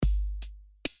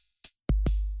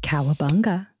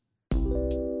Cowabunga!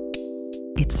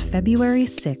 It's February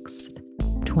 6th,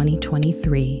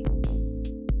 2023.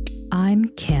 I'm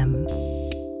Kim,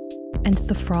 and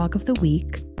the frog of the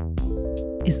week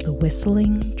is the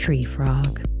whistling tree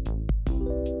frog.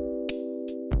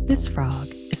 This frog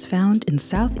is found in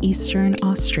southeastern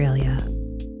Australia,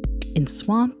 in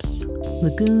swamps,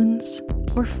 lagoons,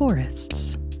 or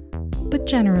forests, but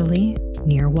generally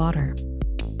near water.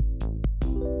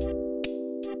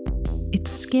 Its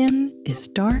skin is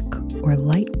dark or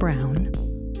light brown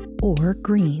or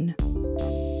green,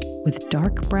 with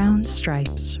dark brown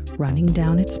stripes running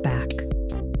down its back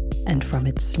and from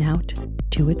its snout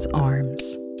to its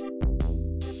arms.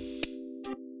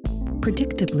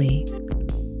 Predictably,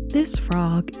 this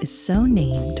frog is so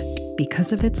named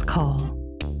because of its call,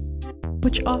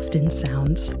 which often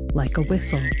sounds like a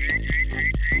whistle.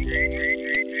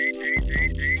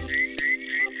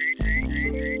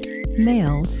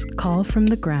 Males call from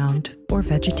the ground or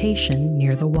vegetation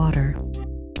near the water,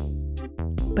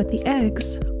 but the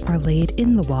eggs are laid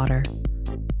in the water,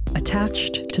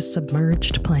 attached to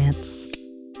submerged plants.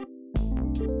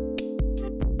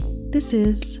 This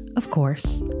is, of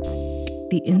course,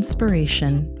 the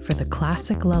inspiration for the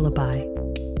classic lullaby,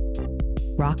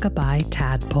 Rock-a-bye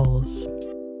Tadpoles.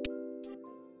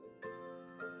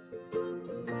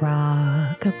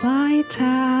 Rock-a-bye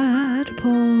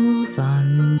tadpoles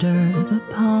under the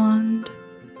pond.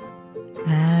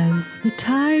 As the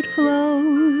tide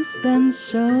flows, then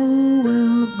so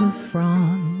will the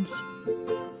fronds.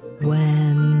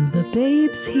 When the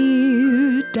babes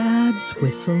hear Dad's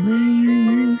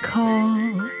whistling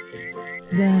call,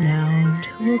 then out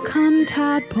will come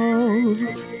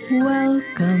tadpoles,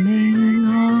 welcoming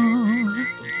all.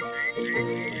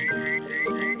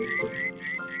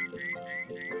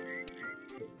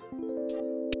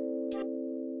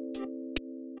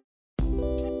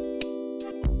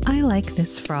 I like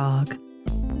this frog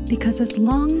because, as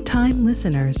long-time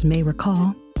listeners may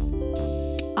recall,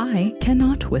 I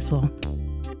cannot whistle.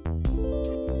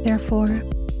 Therefore,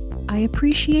 I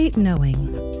appreciate knowing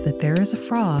that there is a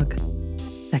frog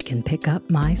that can pick up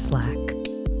my slack.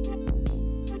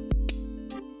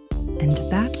 And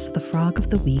that's the frog of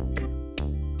the week.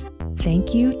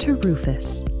 Thank you to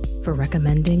Rufus for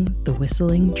recommending the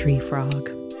whistling tree frog.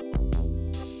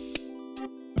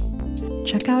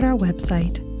 Check out our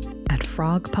website at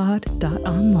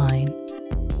frogpod.online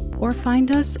or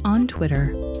find us on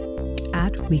Twitter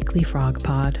at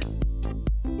weeklyfrogpod.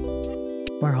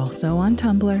 We're also on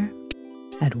Tumblr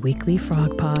at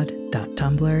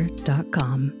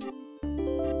weeklyfrogpod.tumblr.com.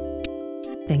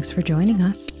 Thanks for joining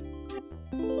us.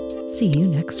 See you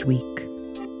next week.